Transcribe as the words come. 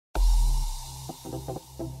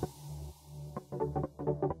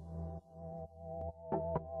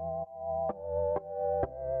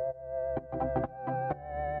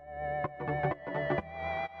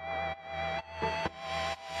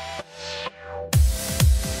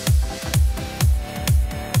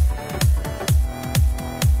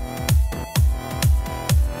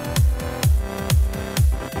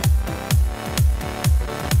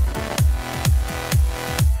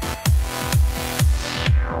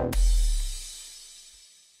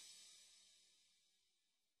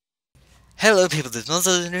Hello people, this is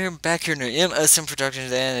Monzo here, back here in the MSM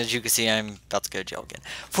Productions, and as you can see, I'm about to go to jail again.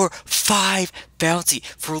 For 5 bounty,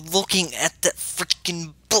 for looking at that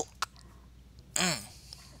freaking book!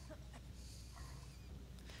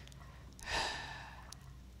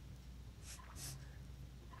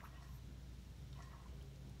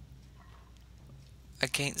 I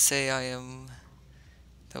can't say I am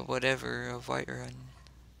the whatever of Whiterun.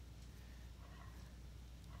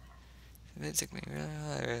 It took me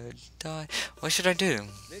really die. What should I do?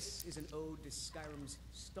 This is an ode to Skyrim's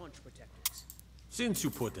staunch protectors. Since you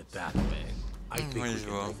put it that way, I think we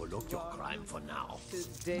can well. overlook your crime for now. The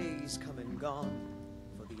days come and gone,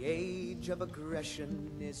 for the age of aggression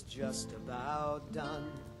is just about done.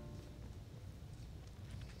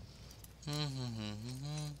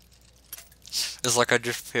 It's like I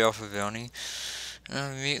just pay off a bounty, and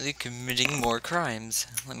I'm immediately committing more crimes.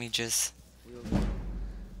 Let me just...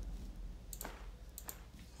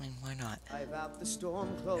 I mean, why not? I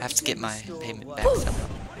have to get my payment back somehow.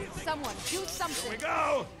 Someone, do something. Here we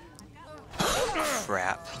go!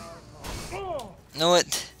 Crap. You know what?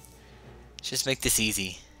 Let's just make this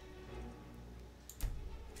easy.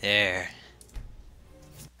 There.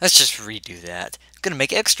 Let's just redo that. I'm gonna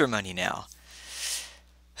make extra money now.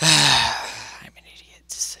 I'm an idiot.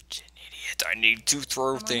 Such an idiot. I need to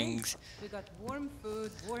throw things. We got warm food,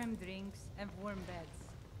 warm drinks, and warm beds.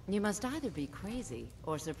 You must either be crazy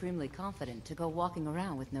or supremely confident to go walking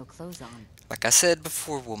around with no clothes on. Like I said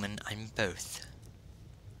before, woman, I'm both.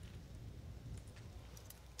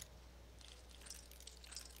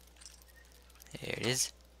 There it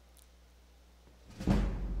is.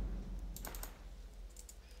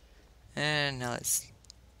 And now let's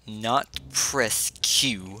not press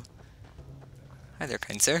Q. Hi there,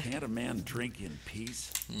 kind sir. Can't a man drink in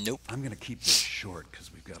peace? Nope. I'm gonna keep this short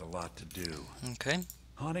because we've got a lot to do. Okay.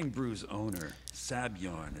 Haunting Brew's owner,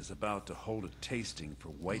 Sabyarn, is about to hold a tasting for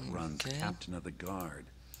Whiterun's captain of the guard.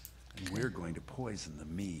 And we're going to poison the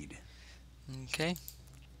mead. Okay.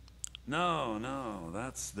 No,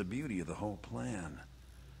 that's the beauty of the whole plan.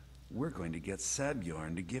 We're going to get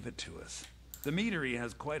Sabyarn to give it to us. The meadery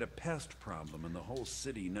has quite a pest problem and the whole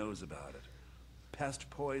city knows about it.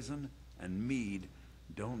 Pest poison and mead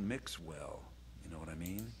don't mix well. You know what I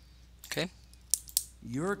mean? Okay.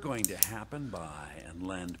 You're going to happen by and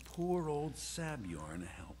lend poor old Sabyarn a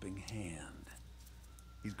helping hand.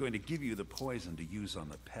 He's going to give you the poison to use on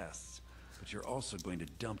the pests, but you're also going to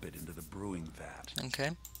dump it into the brewing vat. Okay.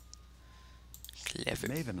 Clever.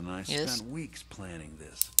 Maven and I Yes. spent weeks planning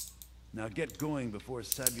this. Now get going before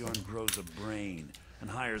Sabyarn grows a brain and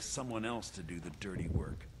hires someone else to do the dirty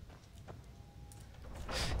work.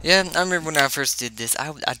 Yeah, I remember when I first did this,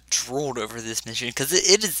 I drooled over this mission because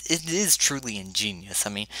it is truly ingenious. I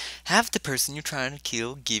mean, have the person you're trying to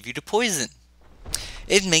kill give you the poison.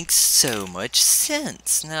 It makes so much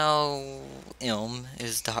sense. Now, Ilm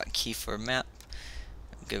is the hotkey for a map.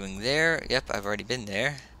 I'm going there. Yep, I've already been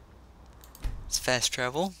there. It's fast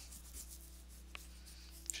travel.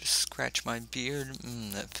 Just scratch my beard.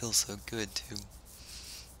 That feels so good too.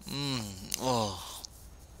 Oh.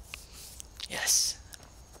 Yes.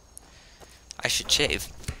 I should shave,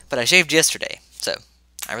 but I shaved yesterday, so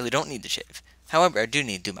I really don't need to shave. However, I do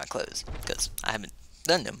need to do my clothes, because I haven't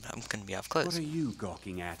done them. I'm going to be off clothes. What are you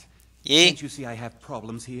gawking at? Yeah? Can't you see I have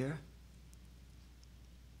problems here?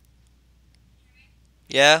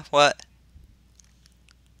 Yeah? What?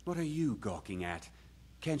 What are you gawking at?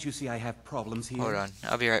 Can't you see I have problems here? Hold on.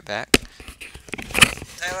 I'll be right back.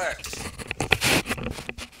 Taylor!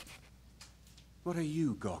 What are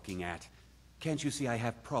you gawking at? Can't you see I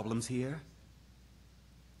have problems here?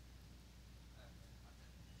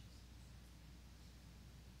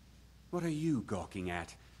 What are you gawking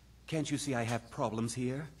at? Can't you see I have problems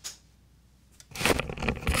here?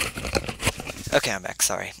 Okay, I'm back.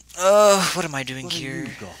 Sorry. Oh, what am I doing What are here? you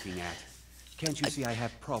gawking at? Can't you see I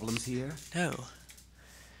have problems here? No.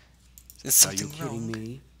 There's Are you something kidding wrong.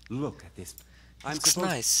 me? Look at this. I'm Looks supposed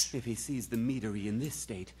nice. if he sees the meadery in this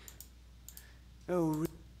state. Oh,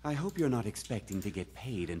 I hope you're not expecting to get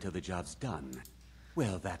paid until the job's done.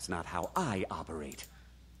 Well, that's not how I operate.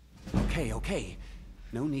 Okay.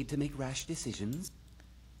 No need to make rash decisions.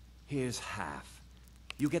 Here's half.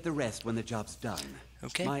 You get the rest when the job's done.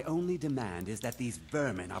 Okay. My only demand is that these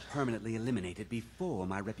vermin are permanently eliminated before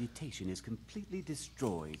my reputation is completely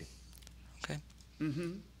destroyed. Okay.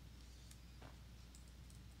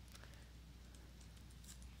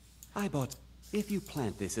 I bought... If you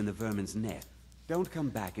plant this in the vermin's net, don't come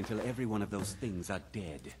back until every one of those things are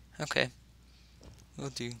dead. Okay. Will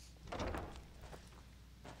do.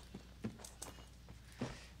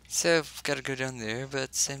 So, I've got to go down there, but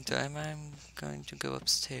at the same time, I'm going to go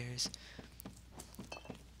upstairs.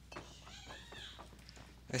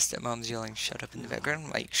 My stepmom's yelling, "Shut up," in the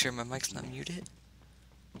background. Make sure my mic's not muted.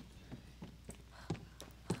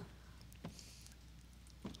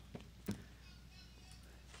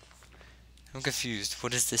 I'm confused.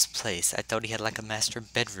 What is this place? I thought he had like a master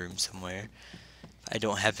bedroom somewhere. I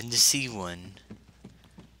don't happen to see one.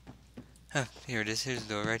 Huh, here it is. Here's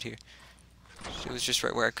the door right here. It was just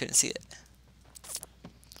right where I couldn't see it.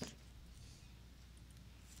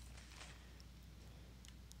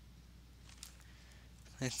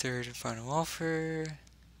 My third and final offer.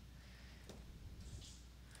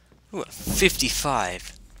 Ooh,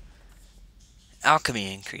 55.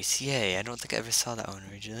 Alchemy increase. Yay, I don't think I ever saw that one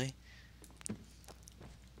originally.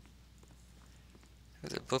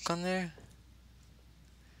 There's a book on there?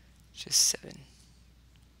 Just 7.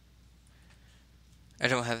 I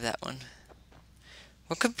don't have that one.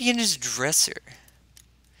 What could be in his dresser?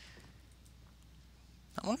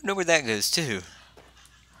 I want to know where that goes too.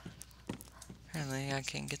 Apparently I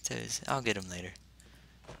can't get those. I'll get them later.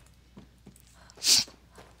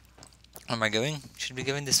 Where am I going? Should be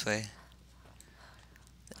going this way.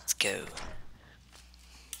 Let's go.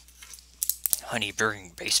 Honey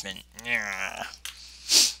brewing basement. Yeah.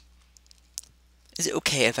 Is it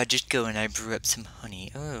okay if I just go and I brew up some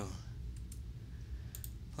honey? Oh.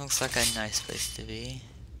 Looks like a nice place to be.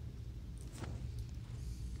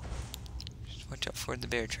 Just watch out for the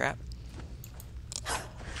bear trap.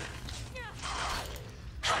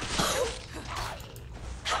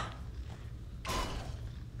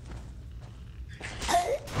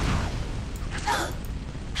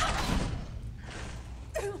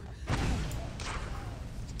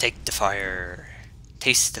 Take the fire.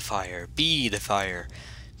 Taste the fire. Be the fire.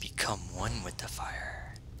 Become one with the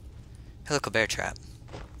fire. Hey, look, a bear trap.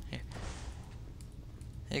 Here.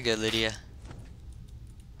 There you go, Lydia.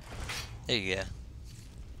 There you go.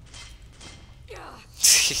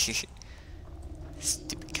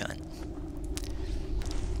 Stupid cunt.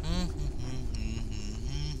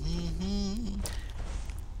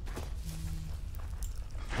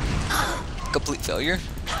 Complete failure.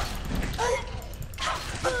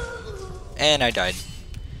 And I died.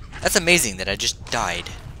 That's amazing that I just died.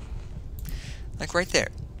 Like right there.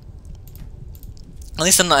 At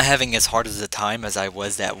least I'm not having as hard as a time as I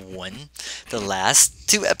was that one. The last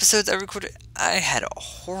 2 episodes I recorded, I had a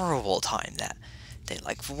horrible time that day.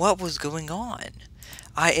 Like, what was going on?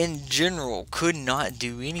 I, in general, could not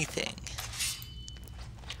do anything.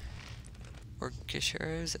 Orcish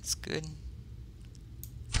arrows, that's good.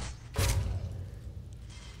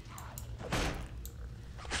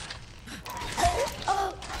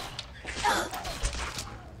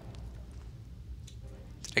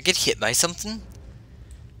 Did I get hit by something?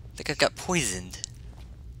 I think I got poisoned.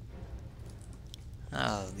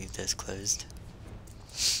 I'll leave this closed.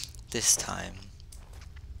 This time.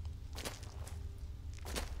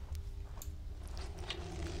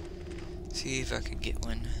 See if I could get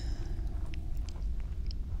one.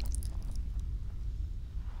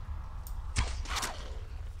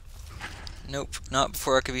 Nope, not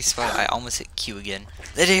before I could be spotted. I almost hit Q again.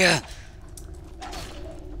 Lydia!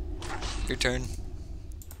 Your turn.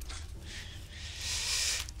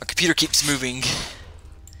 My computer keeps moving.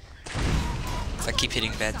 If I keep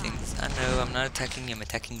hitting bad things. I know, I'm not attacking you, I'm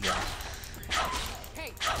attacking them. Hey,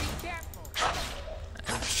 be careful.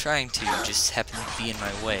 I'm trying to, just happen to be in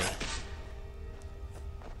my way.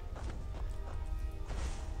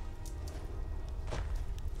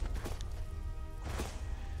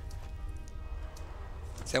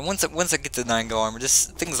 So once I get the 9 go armor,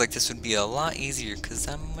 things like this would be a lot easier because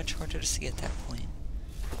I'm much harder to see at that point.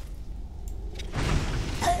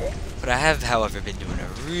 But I have, however, been doing a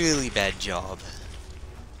really bad job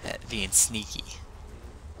at being sneaky.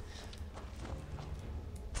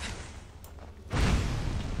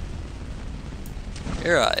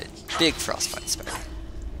 You're a big frostbite spider.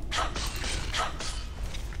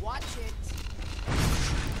 Watch it.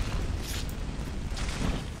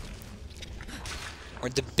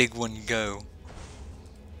 Where'd the big one go?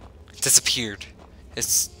 It disappeared.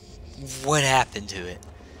 What happened to it?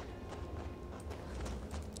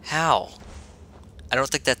 How? I don't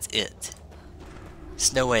think that's it.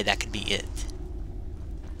 There's no way that could be it.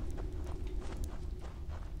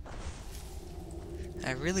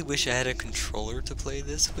 I really wish I had a controller to play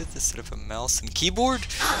this with instead of a mouse and keyboard.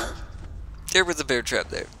 There was a bear trap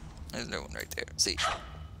there. There's no one right there. See?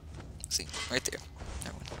 See? Right there.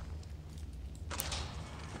 That one.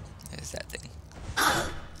 There's that thing.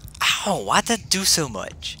 Ow! Why'd that do so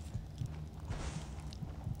much?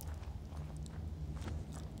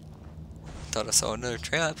 Thought I saw another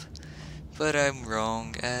trap. But I'm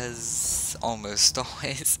wrong, as almost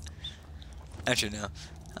always. Actually, no.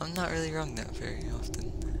 I'm not really wrong that very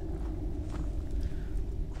often.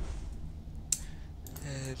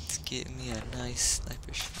 Let's get me a nice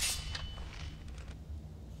sniper shot.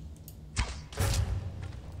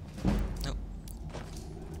 Nope.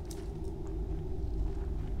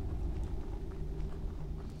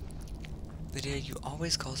 Lydia, you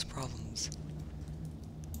always cause problems.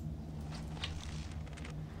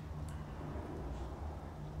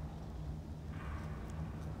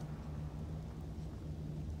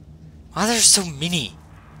 Why are there so many?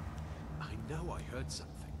 I know I heard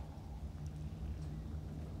something.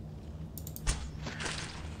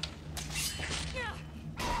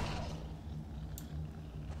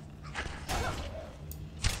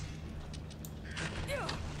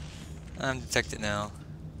 I'm detected now.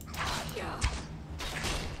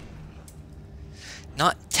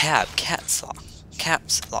 Not tab, caps lock.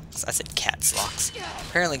 Caps locks. I said cats locks.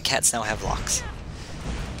 Apparently cats now have locks.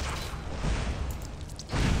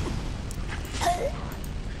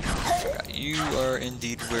 You are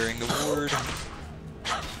indeed wearing a ward.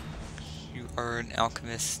 You are an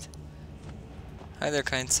alchemist. Hi there,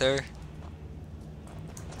 kind sir.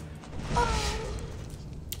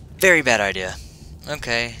 Very bad idea.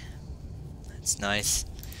 Okay. That's nice.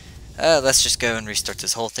 Let's just go and restart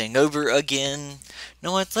this whole thing over again. You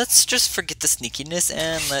know what? Let's just forget the sneakiness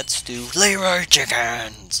and let's do Leroy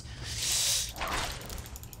Chickens!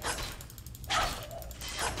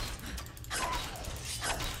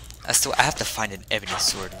 I have to find an ebony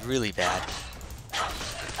sword really bad.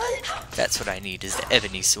 That's what I need, is the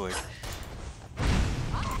ebony sword.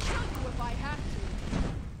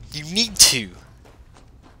 You need to!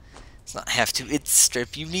 It's not have to, it's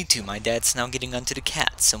strip you need to. My dad's now getting onto the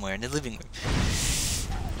cat somewhere in the living room.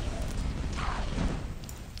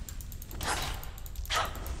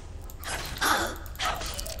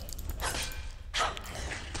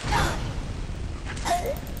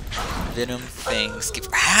 Venom Fangs.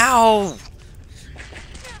 How?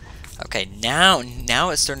 Okay, now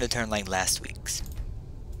it's starting to turn like last week's.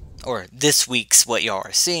 Or this week's what y'all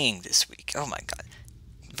are seeing this week. Oh my god.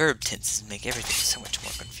 Verb tenses make everything so much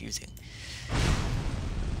more confusing.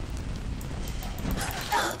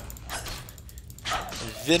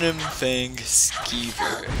 Venom Fang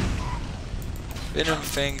Skeever. Venom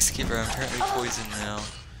Fang Skeever. I'm apparently poisoned now.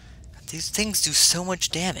 These things do so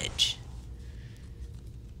much damage.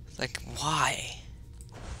 Like, why?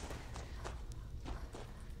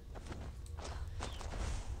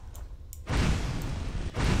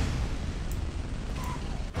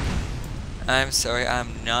 I'm sorry,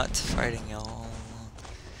 I'm not fighting y'all.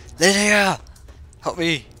 Lydia! Help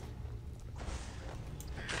me!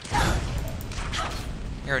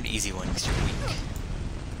 You're an easy one because you're weak.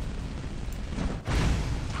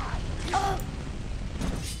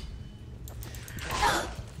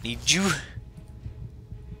 Need you?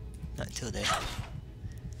 Not until then.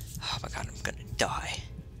 Oh my god, I'm gonna die.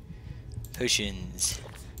 Potions.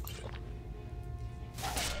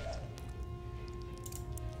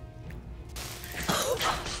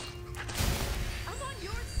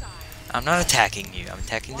 I'm not attacking you, I'm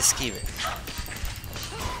attacking the skeever.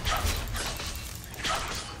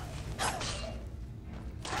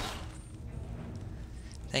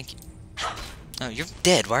 Thank you. Oh, you're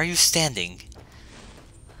dead. Why are you standing?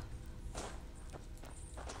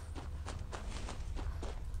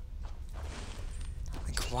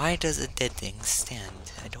 Like, why does a dead thing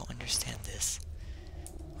stand? I don't understand this.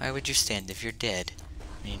 Why would you stand if you're dead?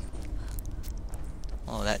 I mean...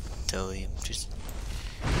 Oh, that totally just...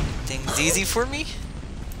 Things easy for me?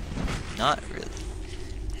 Not really.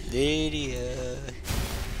 Lydia,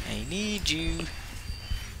 I need you.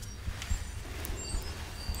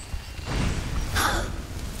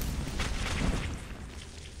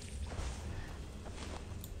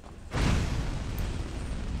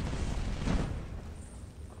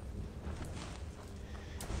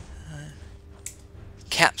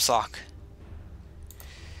 Caps lock.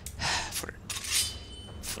 For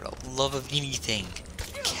the love of anything.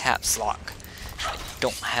 Caps lock. I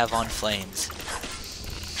don't have on flames.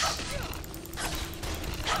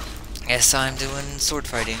 Guess I'm doing sword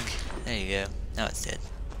fighting. There you go. Now it's dead.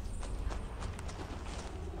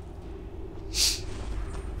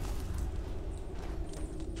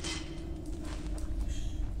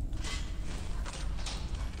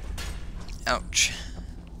 Ouch.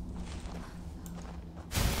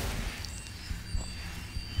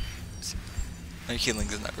 My healing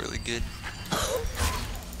is not really good.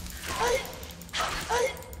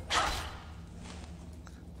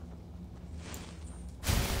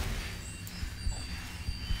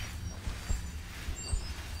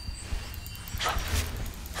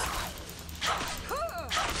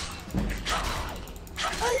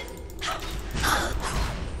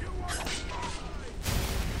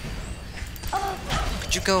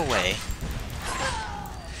 Could you go away?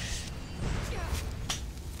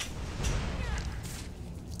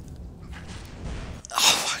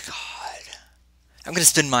 Oh my god. I'm gonna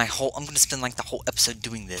spend like the whole episode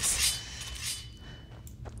doing this.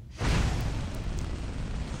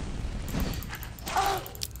 I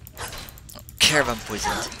don't care if I'm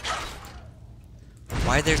poisoned.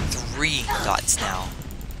 Why are there 3 dots now?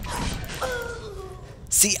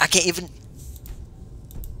 See, I can't even...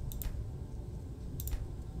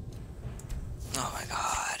 Oh my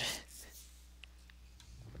god.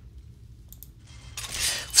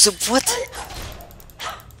 So what?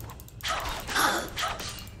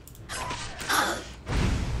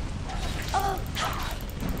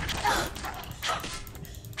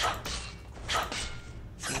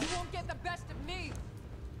 You won't get the best of me.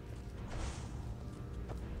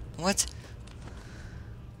 What?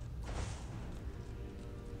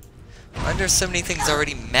 Why are there so many things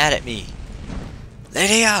already mad at me?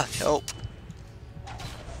 Lydia, help!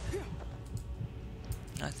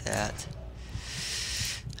 Not that.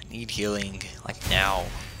 I need healing, like now.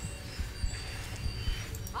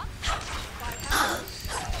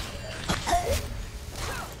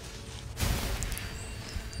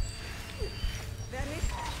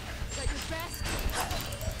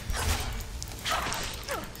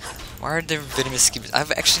 Why are there venomous skeevers?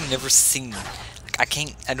 I've actually never seen...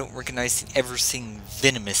 Like, I don't recognize ever seeing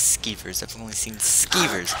venomous skeevers. I've only seen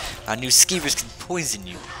skeevers. I knew skeevers can poison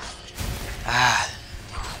you. Ah.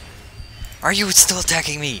 Are you still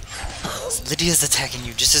attacking me? Lydia's attacking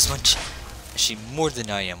you just as much. Actually, more than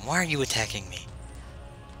I am. Why are you attacking me?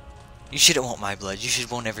 You shouldn't want my blood. You should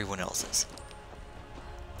want everyone else's.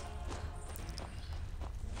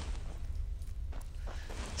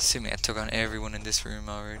 Assuming I took on everyone in this room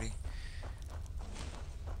already.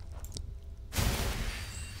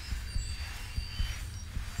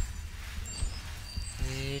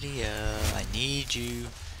 Lydia, I need you.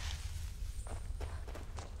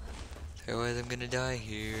 Otherwise I'm gonna die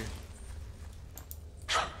here.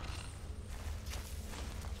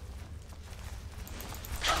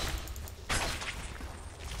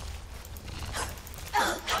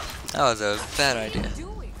 That was a bad idea.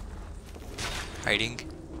 Hiding.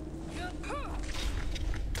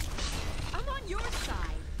 I'm on your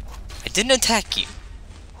side. I didn't attack you.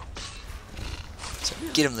 So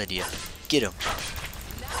get him, Lydia. Get him.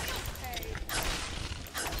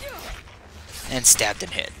 And stabbed in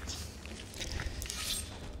head.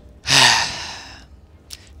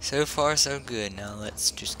 So far, so good. Now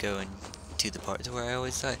let's just go into the part where I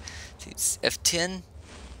always die. See, it's F10.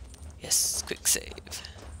 Yes, quick save.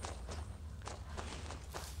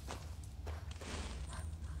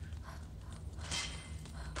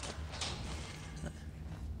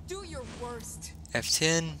 Do your worst.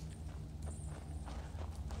 F10.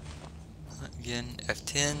 Again,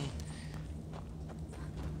 F10.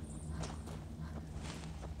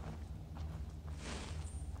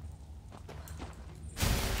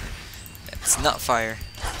 It's not fire.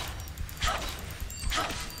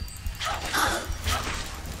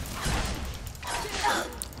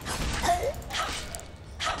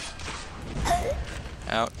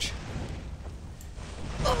 Ouch.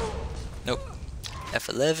 Nope.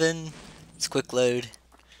 F11. It's quick load.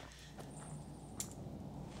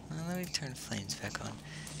 Well, let me turn flames back on.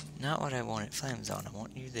 Not what I wanted flames on. I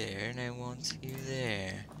want you there, and I want you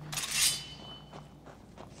there.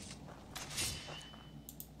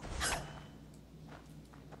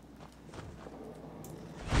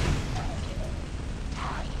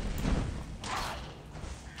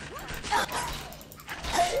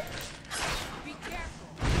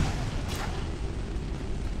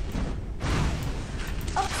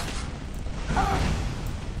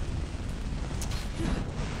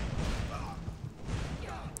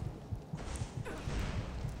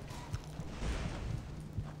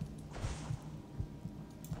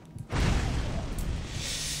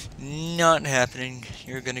 Not happening.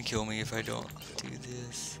 You're gonna kill me if I don't do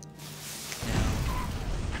this.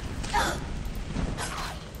 Now.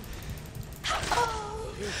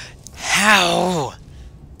 Ow!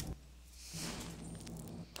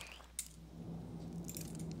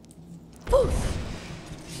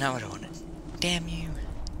 Not what I wanted. Damn you.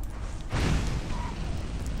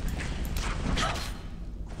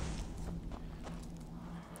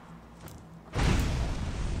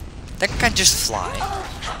 That guy just fly.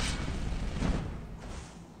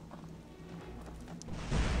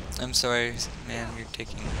 I'm sorry, man, you're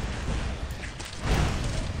taking...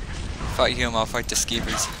 Fight him, I'll fight the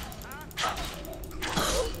skeevers.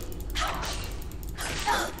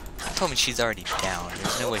 Told me she's already down.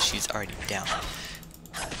 There's no way she's already down.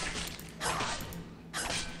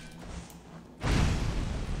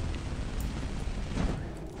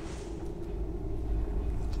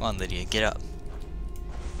 Come on, Lydia, get up.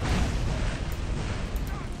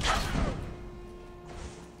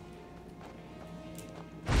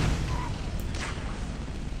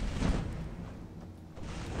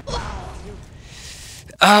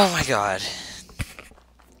 Oh my god.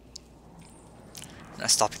 I'm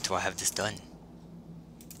not stopping until I have this done.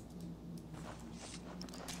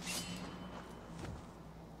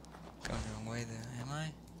 Going the wrong way there, am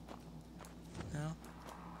I? No?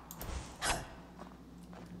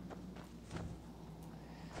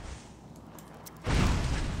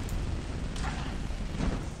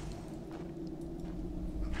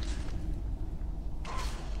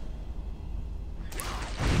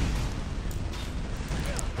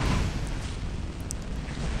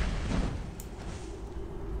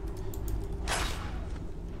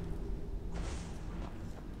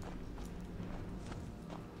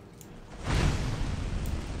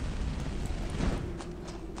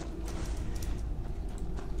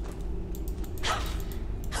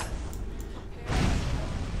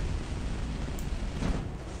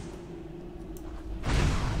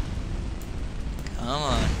 Come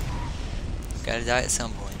on. Gotta die at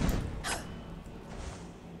some point.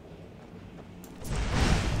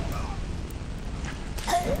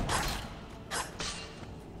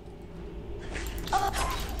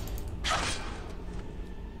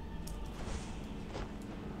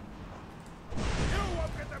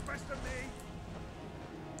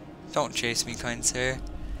 Don't chase me, kind sir.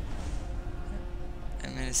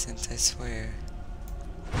 I'm innocent, I swear.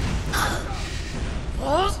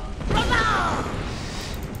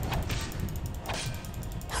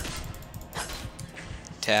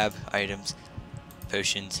 Tab, items,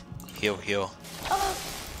 potions, heal, heal.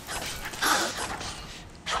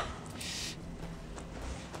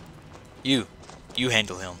 You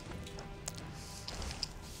handle him.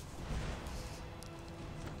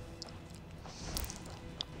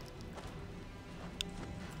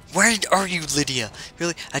 Where are you, Lydia?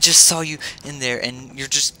 Really? I just saw you in there and you're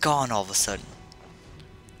just gone all of a sudden.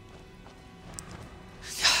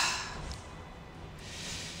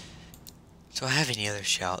 Do I have any other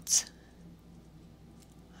shouts?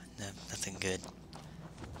 No, nothing good.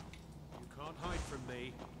 You can't hide from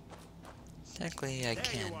me. Technically, I There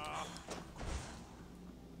can. you are.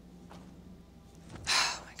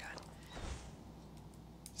 Oh my god.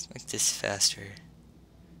 Let's make this faster.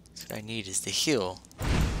 That's what I need is the heal.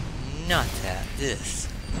 Not that. This.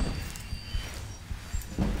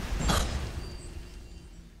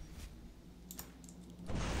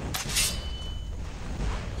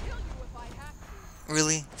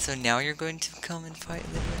 Really? So now you're going to come and fight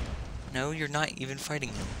Lydia? No, you're not even fighting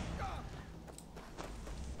him.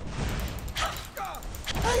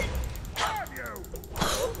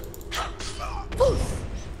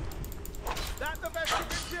 That the best you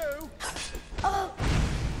can do?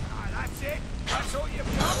 That's it. That's all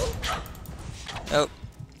you've got. Oh,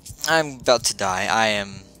 I'm about to die. I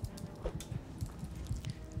am.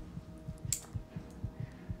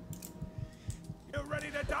 You ready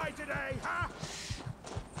to die today, huh?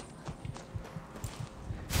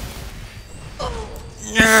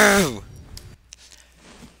 No!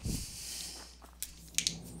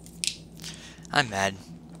 I'm mad.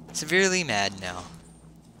 Severely mad now.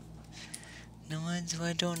 No,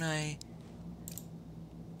 why don't I?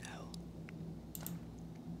 No.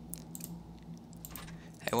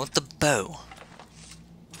 I want the bow.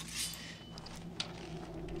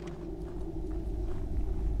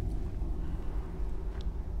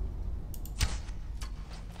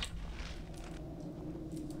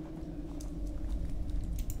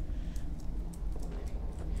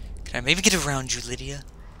 Can I maybe get around you, Lydia?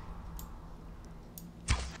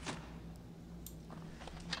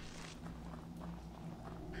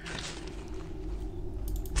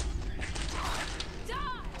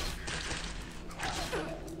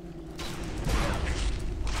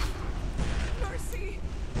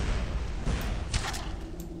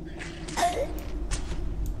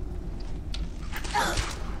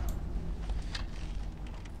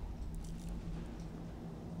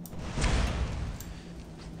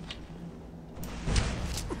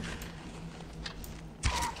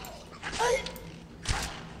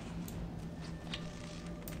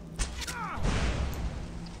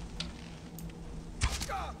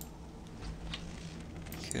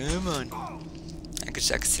 Come on. I could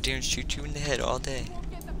sit here and shoot you in the head all day.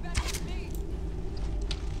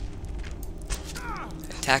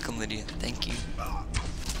 Attack him, Lydia. Thank you.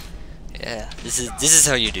 Yeah, this is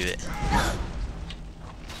how you do it.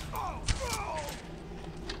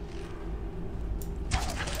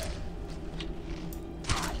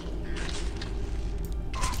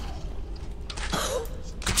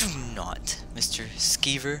 Do not, Mr.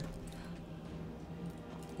 Skeever.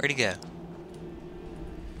 Where'd he go?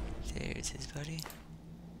 There's his buddy.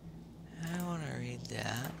 I want to read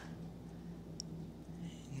that.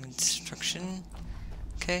 Instruction.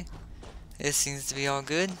 Okay. This seems to be all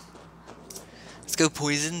good. Let's go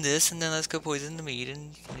poison this, and then let's go poison the meat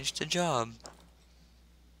and finish the job.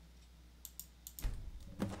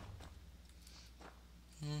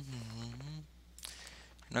 You're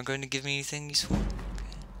not going to give me anything useful? Okay.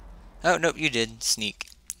 Oh, nope, you did. Sneak.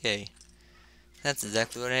 Yay. That's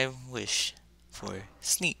exactly what I wish for.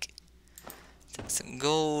 Sneak. Take some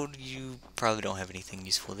gold. You probably don't have anything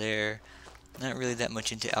useful there. Not really that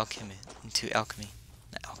much into alchemy.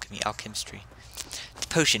 Not alchemy, alchemistry. It's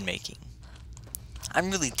potion making. I'm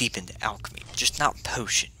really deep into alchemy, just not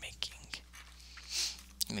potion making.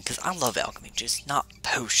 I mean, because I love alchemy, just not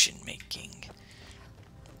potion making.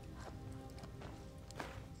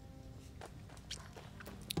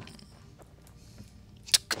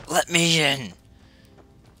 Let me in!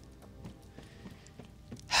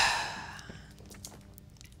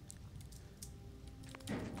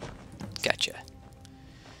 Gotcha.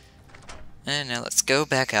 And now let's go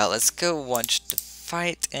back out. Let's go watch the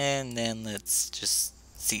fight, and then let's just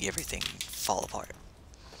see everything fall apart.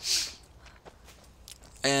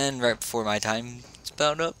 And right before my time is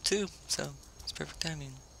about up too, so it's perfect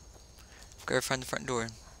timing. Go find the front door.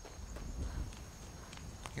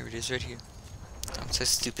 Here it is, right here. I'm so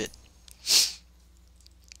stupid.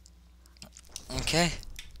 Okay.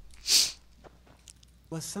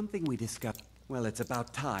 Was something we discussed? Well, it's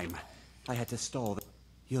about time. I had to stall the...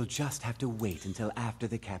 You'll just have to wait until after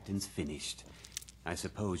the captain's finished. I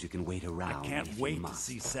suppose you can wait around. I can't if you wait to must.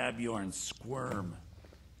 see Sabjorn squirm.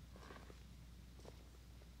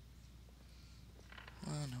 I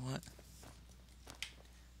don't know what.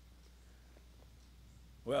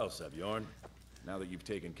 Well, Sabjorn, now that you've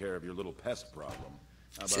taken care of your little pest problem,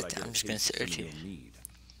 how Sit about I down, get I'm just a gonna taste sit of right some here. of your mead?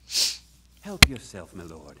 Help yourself, my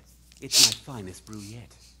lord. It's my finest brew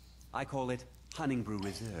yet. I call it Hunning Brew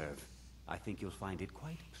Reserve. I think you'll find it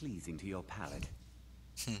quite pleasing to your palate.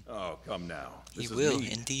 Oh, come now. He This is will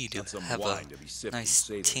mead, indeed not some have a wine to be sipped and nice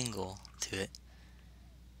savored. tingle to it.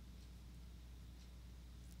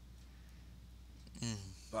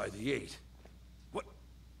 By the 8.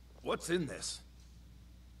 What's in this?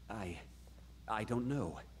 I don't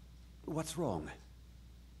know. What's wrong?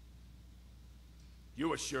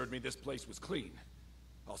 You assured me this place was clean.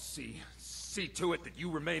 I'll see to it that you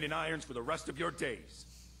remain in irons for the rest of your days.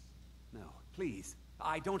 No, please.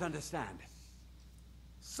 I don't understand.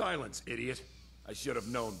 Silence, idiot. I should have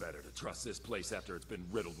known better to trust this place after it's been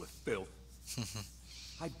riddled with filth.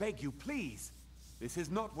 I beg you, please. This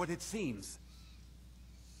is not what it seems.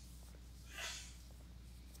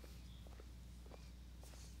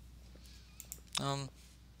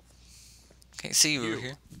 Can't see you over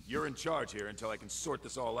here. You're in charge here until I can sort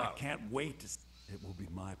this all I out. can't wait to... It will be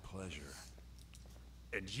my pleasure.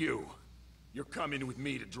 And you're coming with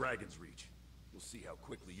me to Dragon's Reach. We'll see how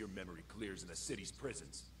quickly your memory clears in the city's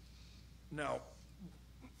prisons. Now,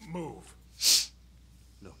 move.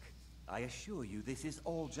 Look, I assure you this is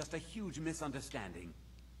all just a huge misunderstanding.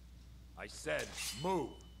 I said, move.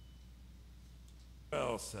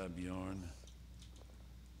 Well, Sabjorn.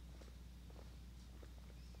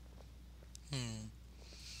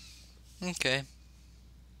 Okay.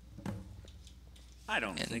 I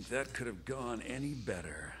don't think that could have gone any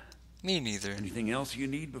better. Me neither. Anything else you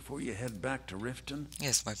need before you head back to Riften?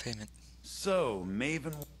 Yes, my payment. So,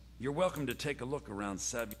 Maven, you're welcome to take a look around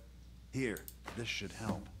Sabjorn. Here, this should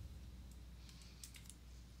help.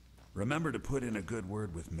 Remember to put in a good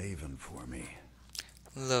word with Maven for me.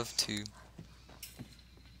 Love to.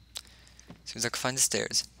 Seems I can find the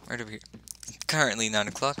stairs. Right over here. It's currently 9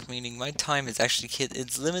 o'clock, meaning my time has actually hit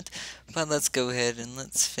its limit. But let's go ahead and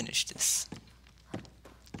let's finish this.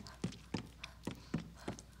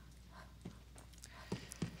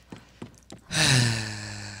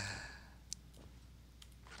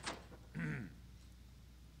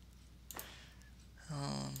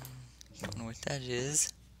 Don't know what that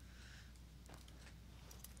is.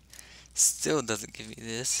 Still doesn't give me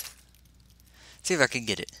this. See if I can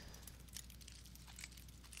get it.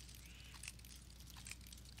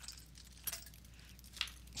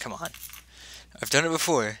 Come on. I've done it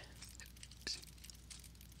before.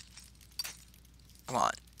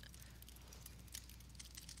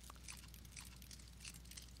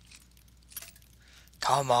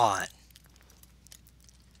 Come on.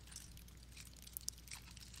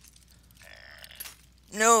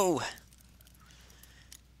 No.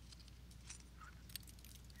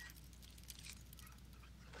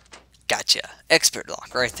 Gotcha. Expert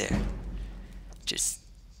lock right there. Just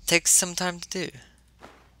takes some time to do.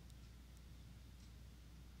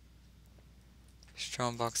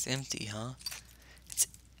 Strong box empty, huh? It's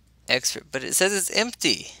expert, but it says it's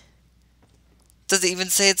empty. Doesn't even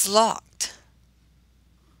say it's locked.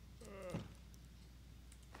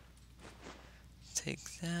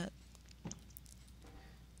 Take that.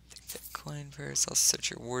 Take that coin first. I'll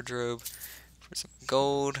search your wardrobe for some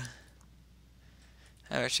gold.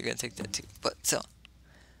 I'm actually gonna take that too, but so.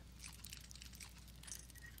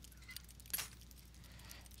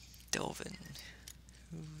 Delvin.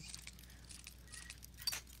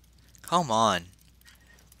 Come on.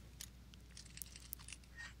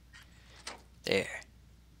 There.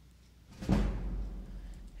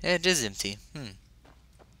 Yeah, it is empty.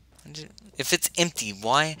 If it's empty,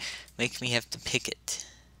 why make me have to pick it?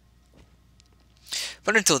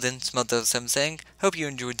 But until then, Smell7 saying, hope you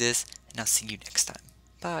enjoyed this, and I'll see you next time.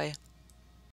 Bye.